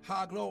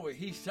 ha glory,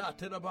 he shot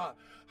to the bottom.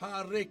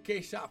 Ha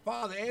reke shot.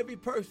 Father, every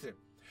person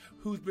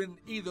who's been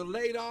either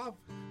laid off,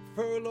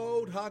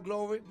 furloughed, ha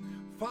glory,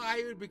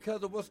 fired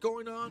because of what's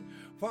going on.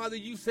 Father,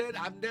 you said,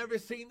 I've never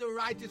seen the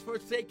righteous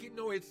forsaken,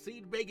 nor his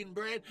seed begging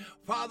bread.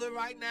 Father,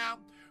 right now,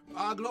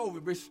 ha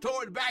glory,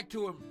 restore it back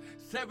to him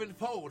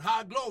sevenfold.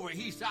 Ha glory,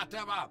 he shot to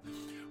the bottom.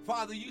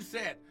 Father, you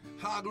said,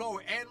 ha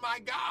glory, and my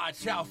God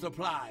shall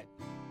supply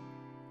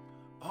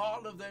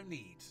all of their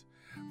needs.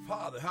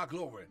 Father, ha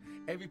glory,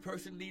 every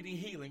person needing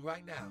healing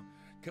right now.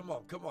 Come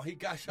on. He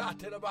got shot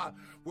to the bottom.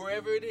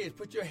 Wherever it is,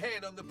 put your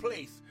hand on the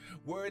place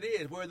where it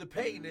is, where the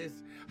pain is.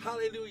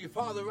 Hallelujah.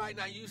 Father, right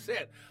now you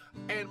said,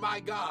 and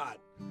my God,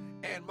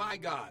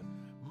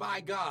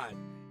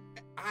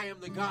 I am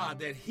the God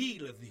that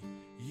healeth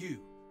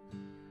you.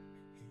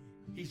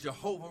 He's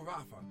Jehovah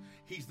Rapha.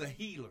 He's the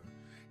healer.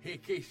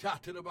 He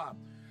shot to the bottom.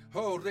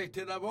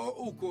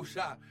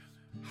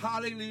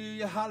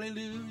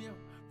 Hallelujah.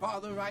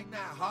 Father, right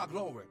now, ha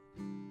glory.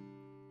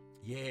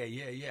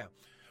 Yeah.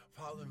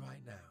 Father,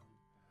 right now,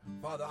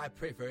 Father, I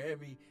pray for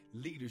every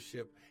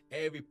leadership,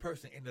 every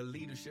person in the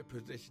leadership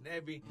position,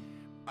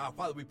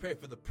 Father, we pray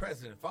for the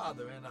president,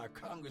 Father, and our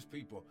congress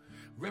people,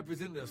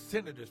 representatives,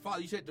 senators.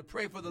 Father, you said to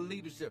pray for the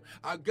leadership,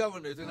 our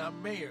governors and our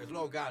mayors,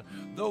 Lord God,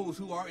 those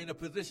who are in a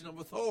position of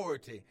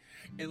authority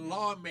in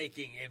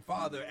lawmaking and,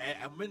 Father,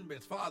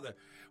 amendments, Father.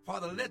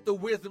 Father, let the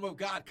wisdom of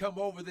God come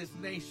over this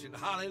nation.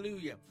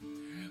 Hallelujah.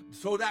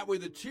 So that way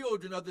the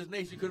children of this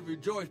nation could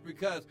rejoice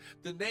because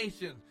the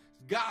nation's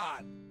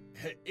God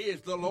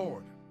is the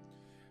Lord.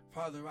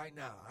 Father, right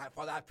now,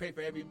 Father, I pray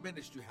for every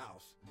ministry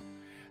house,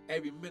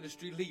 every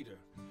ministry leader.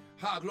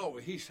 High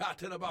glory. He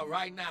shouted about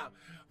right now.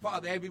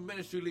 Father, every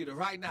ministry leader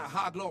right now.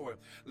 High glory.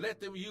 Let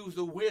them use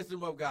the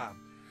wisdom of God.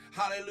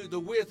 Hallelujah. The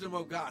wisdom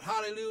of God.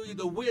 Hallelujah.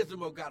 The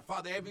wisdom of God.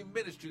 Father, every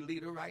ministry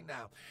leader right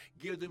now,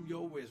 give them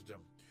your wisdom.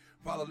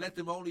 Father, let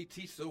them only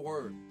teach the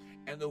word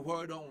and the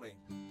word only.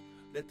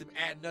 Let them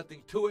add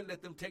nothing to it.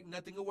 Let them take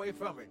nothing away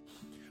from it.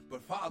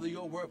 But Father,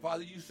 your word,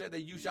 Father, you said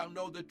that you shall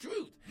know the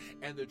truth,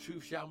 and the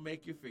truth shall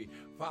make you free.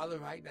 Father,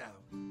 right now,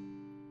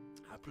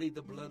 I plead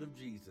the blood of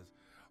Jesus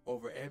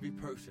over every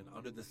person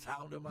under the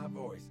sound of my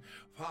voice.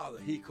 Father,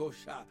 he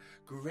kosha,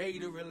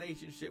 greater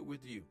relationship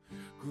with you.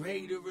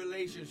 Greater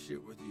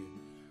relationship with you.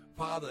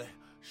 Father,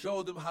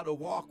 show them how to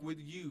walk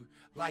with you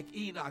like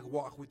Enoch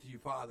walked with you,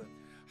 Father.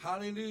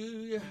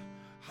 Hallelujah.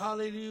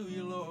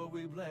 Hallelujah, Lord,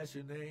 we bless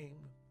your name.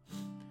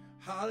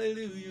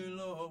 Hallelujah,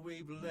 Lord,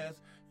 we bless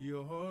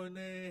your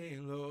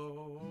name,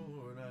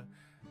 Lord.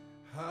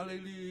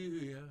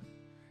 Hallelujah.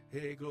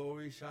 Hey,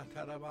 glory,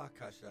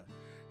 shatarabakasha.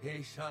 Hey,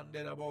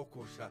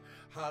 shanderabokosha.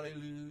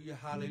 Hallelujah,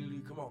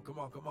 hallelujah. Come on.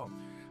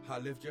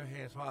 Lift your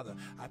hands, Father.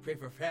 I pray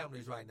for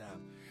families right now.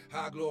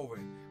 High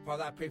glory.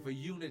 Father, I pray for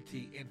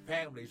unity in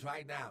families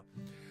right now.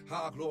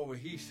 High glory.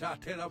 He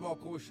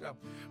shatarabokosha.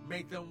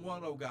 Make them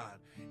one, oh God.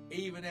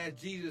 Even as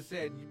Jesus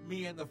said,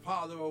 me and the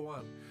Father are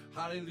one.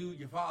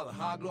 Hallelujah, Father.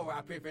 High glory.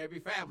 I pray for every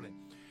family.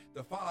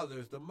 The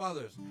fathers, the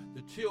mothers,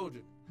 the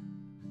children.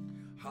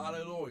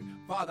 Hallelujah.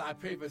 Father, I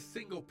pray for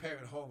single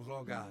parent homes,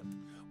 Lord God.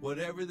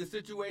 Whatever the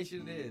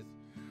situation is.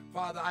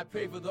 Father, I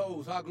pray for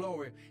those, our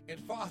glory, in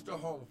foster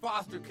homes,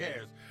 foster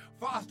cares,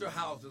 foster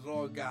houses,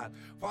 Lord God.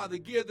 Father,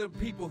 give them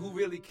people who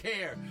really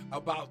care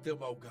about them,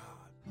 oh God.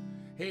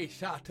 Hey,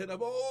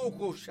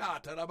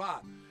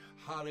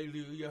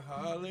 hallelujah,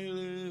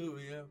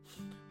 hallelujah,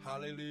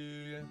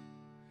 hallelujah.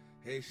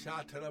 Hey,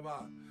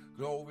 shataraba.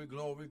 Glory,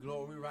 glory,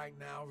 glory right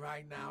now,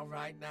 right now,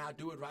 right now.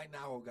 Do it right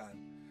now, oh God.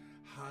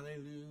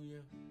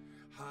 Hallelujah,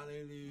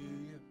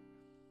 hallelujah.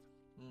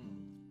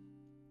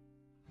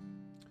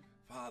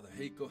 Father,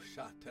 hey, go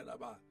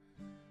shataraba.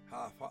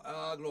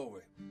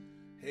 Glory.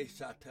 Hey,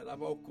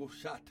 shataraboko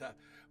shata.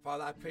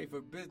 Father, I pray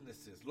for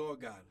businesses, Lord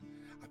God.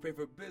 I pray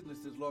for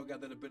businesses, Lord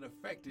God, that have been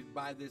affected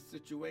by this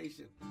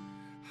situation.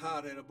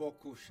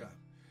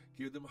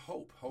 Give them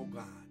hope, oh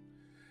God.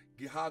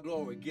 High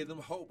glory. Give them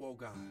hope, oh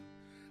God.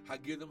 I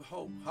give them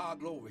hope. High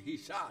glory. He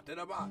shot it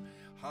about.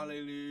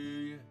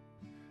 Hallelujah.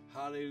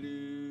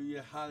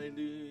 Hallelujah.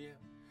 Hallelujah.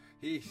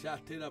 He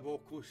shot it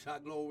about.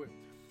 Glory.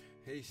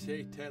 He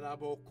said it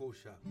about.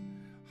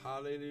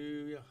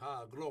 Hallelujah.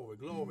 Glory,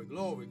 glory,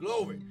 glory,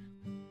 glory.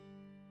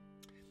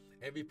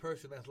 Every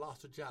person that's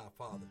lost a job,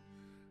 Father.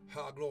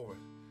 Glory.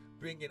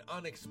 Bring in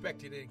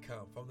unexpected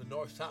income from the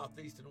north, south,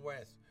 east, and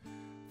west.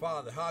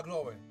 Father,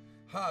 glory.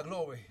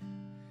 Glory.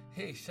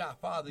 Hey,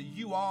 Father,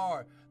 you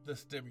are the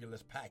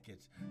stimulus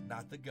package,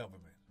 not the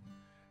government.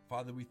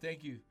 Father, we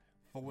thank you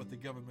for what the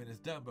government has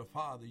done, but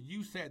Father,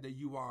 you said that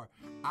you are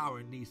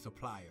our need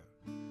supplier.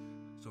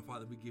 So,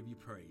 Father, we give you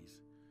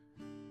praise.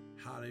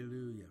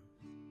 Hallelujah.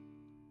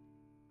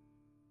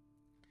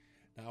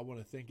 Now, I want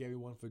to thank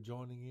everyone for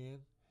joining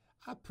in.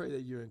 I pray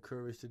that you're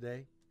encouraged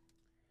today.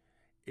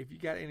 If you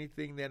got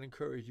anything that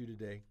encouraged you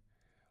today,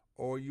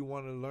 or you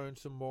want to learn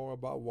some more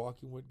about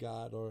walking with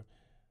God, or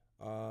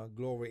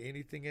glory,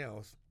 anything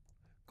else,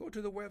 go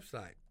to the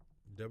website,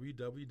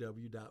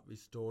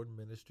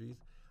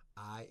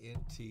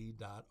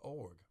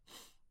 www.restoredministriesint.org,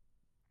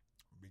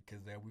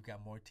 because there we've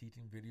got more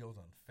teaching videos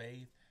on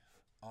faith,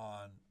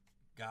 on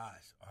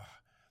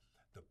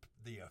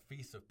the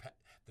Feast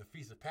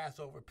of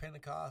Passover,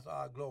 Pentecost,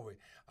 glory.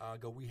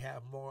 We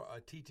have more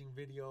teaching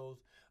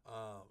videos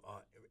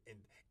in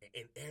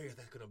areas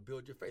that's going to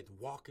build your faith,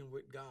 walking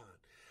with God.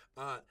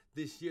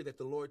 This year that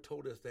the Lord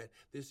told us that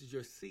this is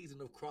your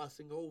season of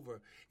crossing over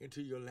into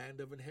your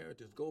land of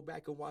inheritance. Go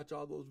back and watch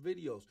all those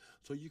videos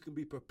so you can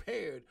be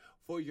prepared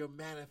for your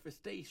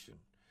manifestation.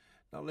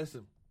 Now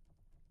listen,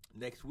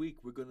 next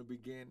week we're going to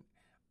begin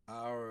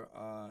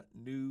our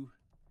new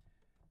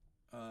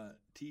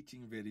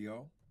teaching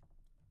video,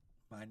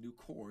 my new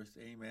course,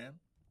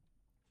 amen.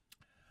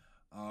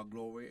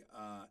 Glory.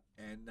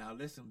 And now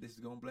listen, this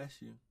is going to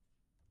bless you.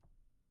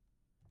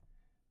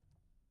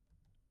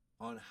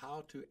 On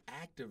how to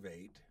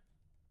activate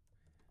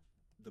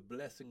the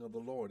blessing of the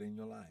Lord in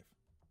your life.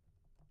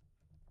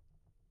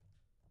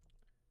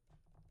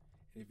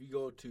 And if you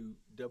go to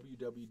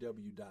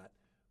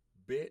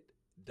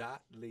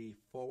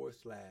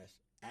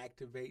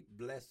www.bit.ly/activate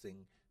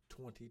blessing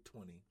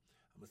 2020,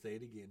 I'm going to say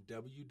it again,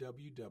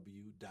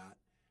 www.bit.ly,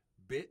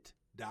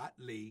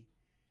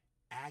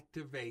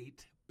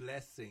 Activate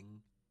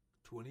Blessing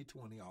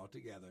 2020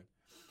 altogether.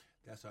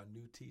 That's our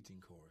new teaching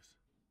course.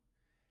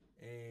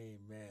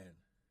 Amen.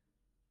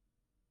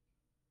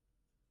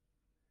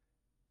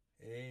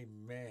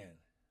 Amen.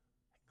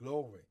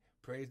 Glory.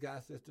 Praise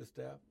God, Sister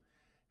Steph.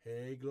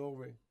 Hey,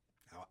 glory.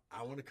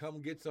 I want to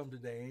come get some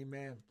today.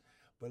 Amen.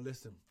 But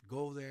listen,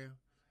 go there.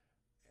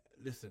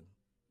 Listen,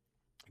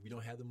 if you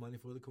don't have the money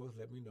for the course,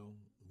 let me know.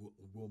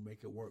 We'll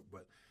make it work.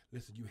 But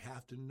listen, you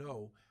have to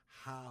know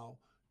how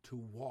to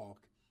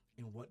walk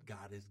in what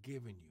God has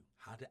given you,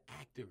 how to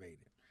activate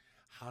it,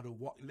 how to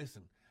walk.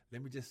 Listen,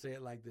 let me just say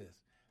it like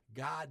this.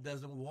 God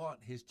doesn't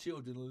want his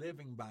children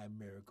living by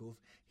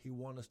miracles. He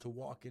wants us to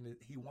walk in it.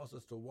 He wants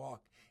us to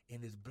walk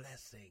in his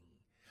blessing.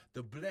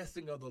 The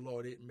blessing of the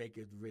Lord, it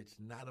maketh rich,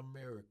 not a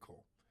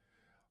miracle.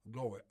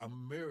 Glory. A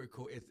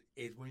miracle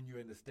is when you're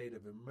in a state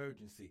of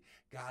emergency.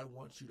 God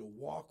wants you to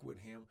walk with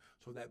him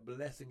so that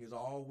blessing is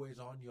always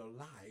on your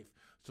life.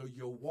 So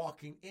you're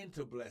walking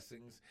into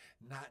blessings,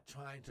 not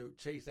trying to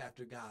chase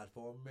after God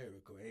for a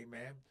miracle.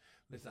 Amen.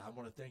 Listen, I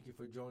want to thank you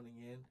for joining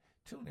in.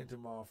 Tune in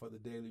tomorrow for the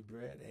Daily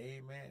Bread.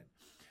 Amen.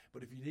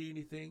 But if you need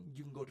anything,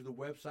 you can go to the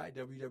website,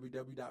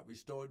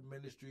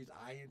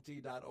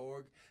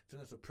 www.restoredministriesint.org.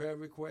 Send us a prayer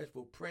request.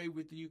 We'll pray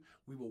with you.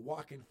 We will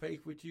walk in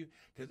faith with you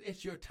because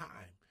it's your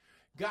time.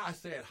 God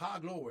said,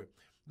 glory.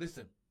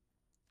 Listen,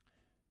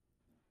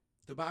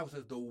 the Bible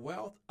says the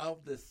wealth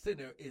of the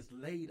sinner is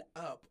laid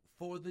up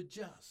for the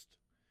just.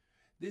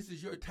 This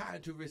is your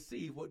time to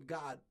receive what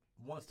God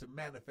wants to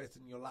manifest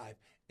in your life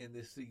in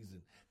this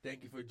season.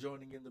 Thank you for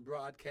joining in the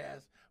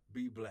broadcast.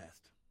 Be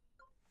blessed.